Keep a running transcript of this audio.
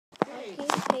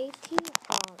Katie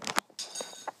on.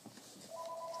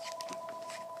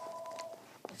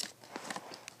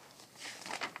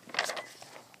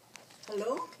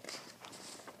 Hello?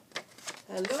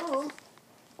 Hello?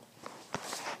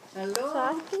 Hello?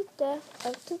 Froggy stepped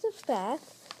up to the back.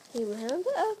 He wound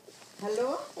up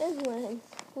Hello? and went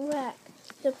whack.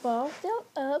 The ball fell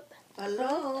up,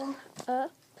 Hello?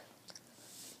 up,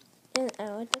 and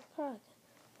out of the park.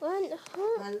 Hello?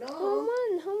 Home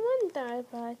run, died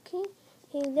Froggy.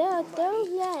 He yelled so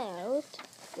loud.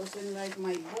 Wasn't like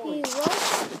my He voice.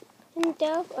 walked and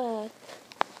dove up.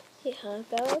 He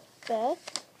hopped out of bed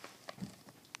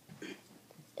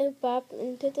and bobbed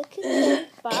into the kitchen.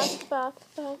 Bob, bob,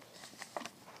 bob.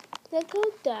 The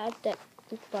girl dived at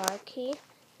Barky.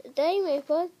 Today my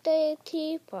birthday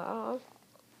T-ball.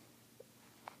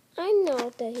 I know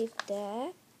that he's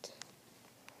dead.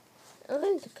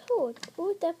 I'm cold.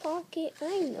 Oh, the Barky,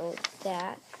 I know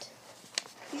that.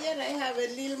 Here I have a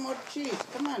little more cheese.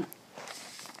 Come on.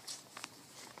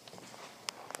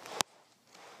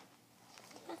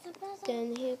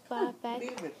 Then he got back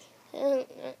Leave it.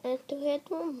 into his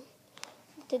room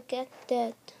to get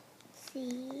that.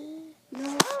 See?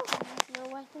 No. No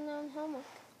working on homework.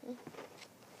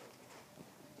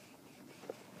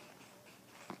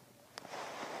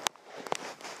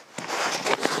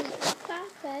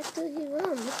 Got back to his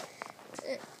room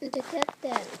to get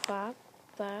that. Bob,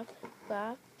 bob,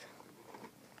 bob.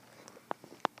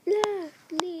 Look,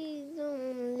 please,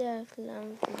 look,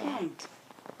 Come.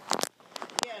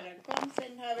 Here, come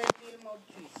and have a little more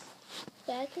cheese.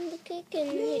 Back in the kitchen,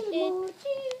 he ate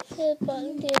his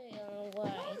bacteria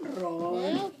white.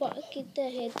 Ron. Now Bucky to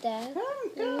hit that. Come.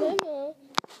 Remember,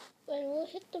 when we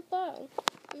hit the ball,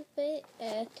 we put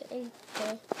it in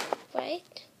the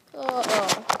right? Oh.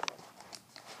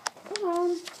 Come on.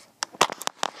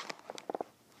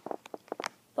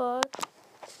 But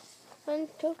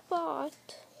went to bot.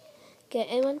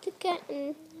 Getting went to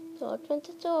getting. Sort went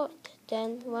to sort.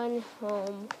 Then went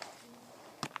home.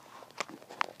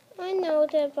 I know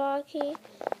that Bucky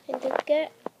and to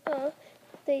get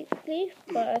the leaf,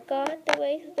 but I got the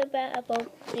way to the bat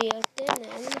about the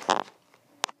dinner.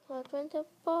 Sort went to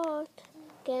bot.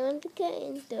 Getting went to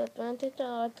getting. Sort went to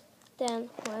sort. Then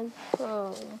went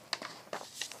home.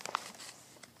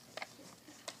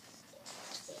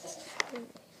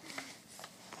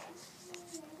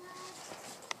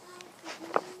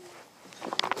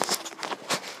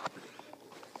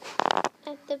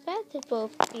 At the basketball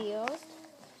field,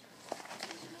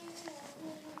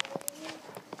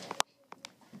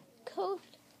 coach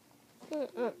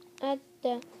at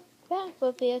the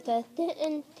basketball field, I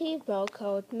didn't T-ball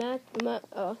coach Matt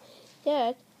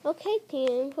said, "Okay,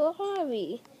 team, for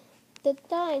hurry. The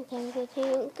Giants have the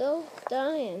team go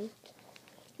Giants.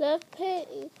 Let's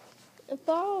play a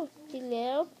ball. The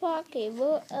little pocket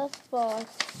will up ball.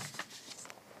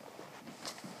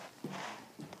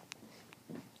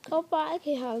 Go back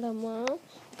here, Mom.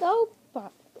 Go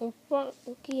back.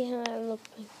 Froggy had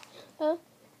a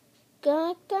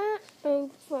gaga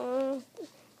and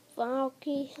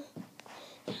Froggy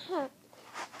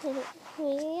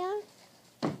here.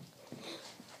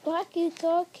 Froggy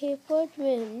thought he would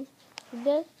win.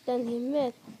 Less than he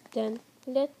missed. Then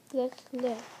let.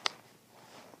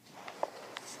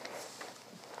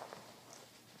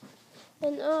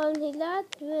 And on the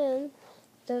last win,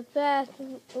 the bat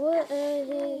was in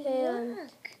his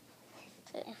hand.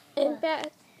 And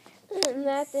bat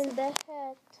not in the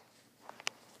head.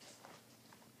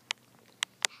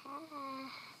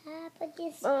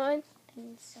 On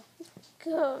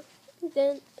go.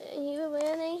 Then he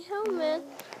wear a helmet.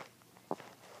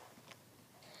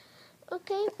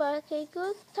 Okay, but a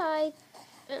good tie.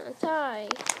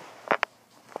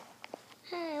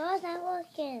 Hey, what's that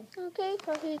working? Okay,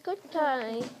 but a good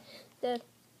tie. That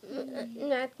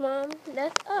not Mom.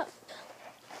 That's up.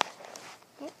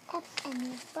 Up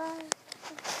and ball.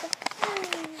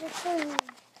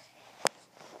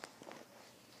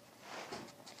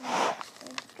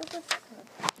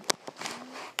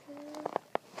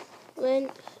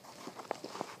 When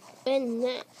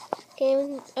Nat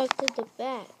came up to the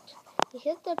bat, he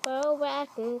hit the ball back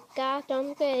and got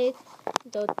on base.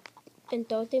 And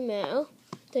told him out,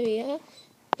 three,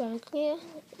 back here,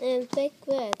 and big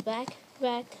red, back.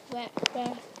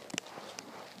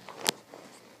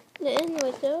 Then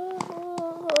with the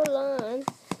hold on,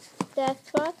 that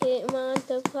Froggy wanted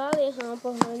to probably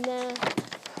humble her now.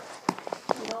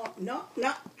 No.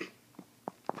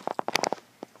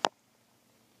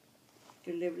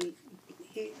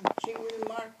 She will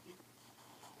mark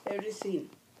everything.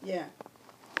 Yeah.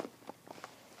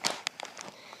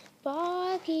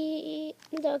 Froggy,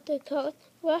 the coach,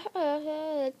 what?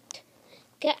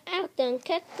 Get out and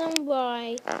catch some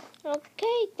boy.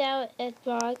 Okay, that is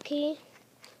Froggy.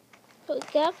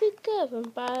 But gotta be good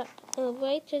and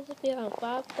wait to the field.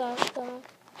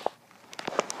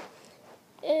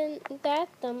 And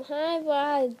that's some high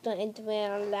rise going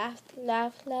around. Laugh.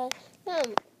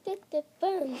 Get the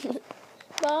fun.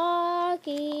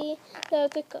 Froggy,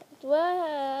 there's a good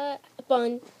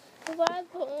bun. One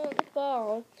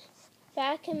ball.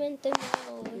 Back him in the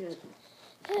nose.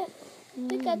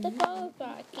 We got the ball,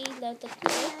 Froggy. There's a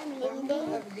good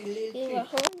you were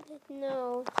holding his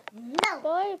nose. No.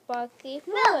 Boy, Froggy,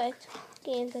 threw it.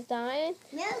 Gained the science.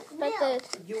 Milk, But milk.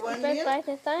 You want but milk? by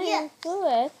the science threw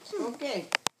it. Okay.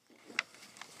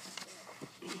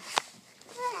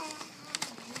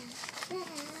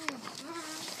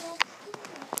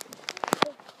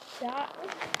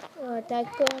 That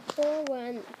good for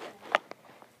one.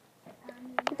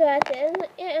 That's it.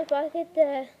 Yeah, Froggy,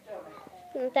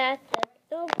 that's it.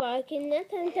 No barking,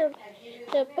 nothing to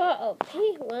the bottle.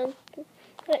 He wants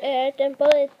the air and pull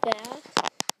it back.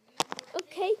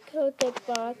 Okay, called the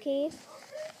barky.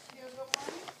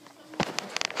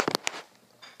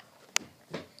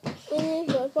 When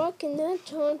he was walking, then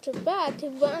turned to back to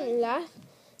run left,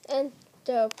 and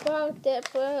the frog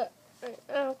that brought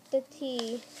out the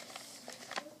tea.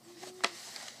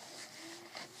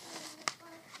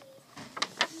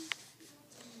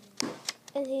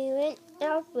 And he went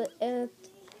out with it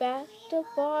back to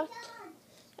bot.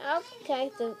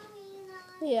 Outside the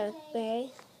bay.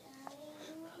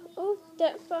 Oh,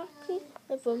 that Froggy,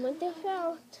 the woman that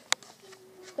felt.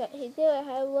 But he did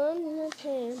have one in his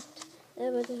hand.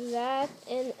 There was a rat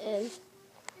and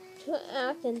two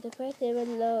out and the bed they were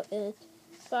loaded.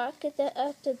 Froggy got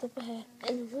up to the bed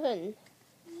and run.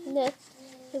 Looked,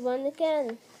 he won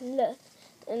again. Looked,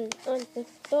 and on the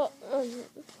door,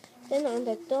 then on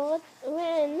the door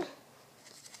ran.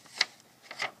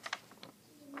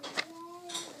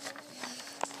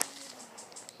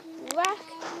 Whack!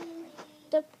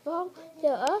 The ball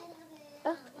go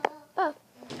up,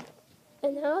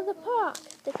 and now the park,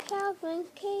 the cow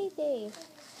went Katie.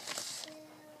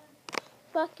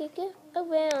 Froggy get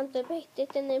around the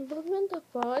basic and then put on the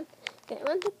board, get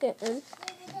on the curtain,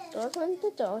 doors on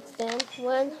the door, then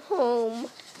went home.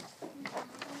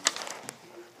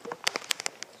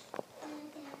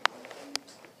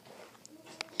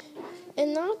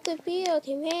 And off the field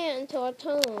he ran towards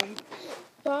home.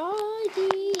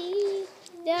 Froggy,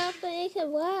 that place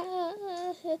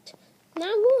was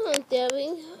now we're on the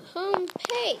home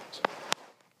page.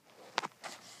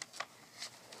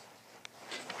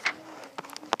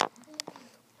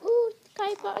 Ooh,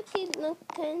 Sky Froggy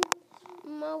looking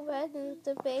more red than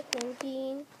the bacon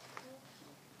bean.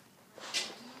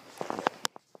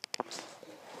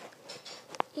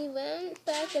 He went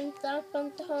back and stopped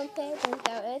on the home page and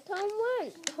got it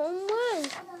home one.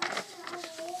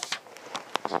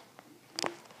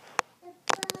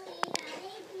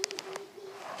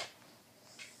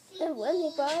 And when he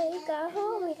finally got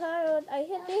home, he called, I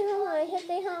hit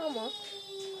the home.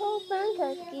 Whole bunch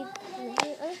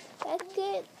that's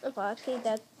good. Froggy,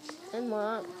 that's and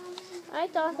Mom. I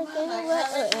thought the game was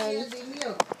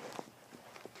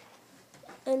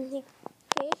and he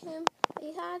gave him,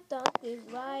 he had Froggy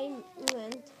right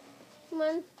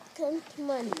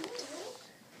month.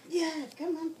 Yeah,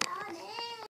 come on.